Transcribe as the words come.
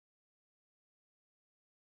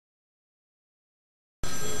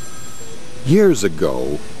Years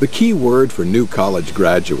ago, the key word for new college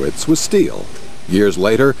graduates was steel. Years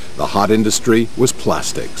later, the hot industry was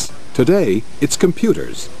plastics. Today, it's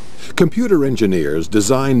computers. Computer engineers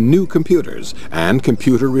design new computers and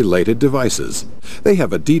computer-related devices. They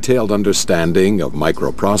have a detailed understanding of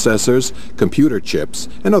microprocessors, computer chips,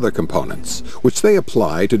 and other components, which they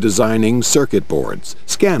apply to designing circuit boards,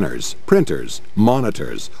 scanners, printers,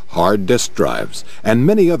 monitors, hard disk drives, and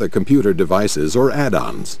many other computer devices or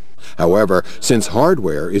add-ons. However, since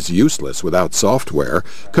hardware is useless without software,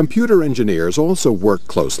 computer engineers also work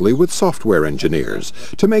closely with software engineers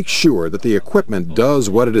to make sure that the equipment does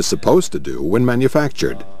what it is supposed to do when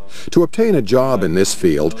manufactured. To obtain a job in this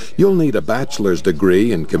field, you'll need a bachelor's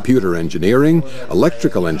degree in computer engineering,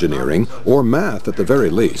 electrical engineering, or math at the very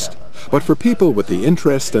least. But for people with the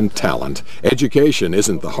interest and talent, education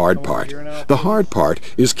isn't the hard part. The hard part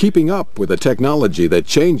is keeping up with a technology that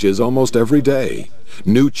changes almost every day.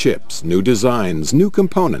 New chips, new designs, new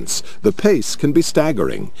components. The pace can be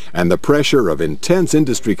staggering, and the pressure of intense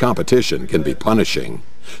industry competition can be punishing.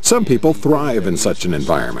 Some people thrive in such an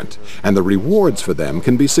environment, and the rewards for them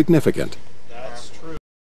can be significant.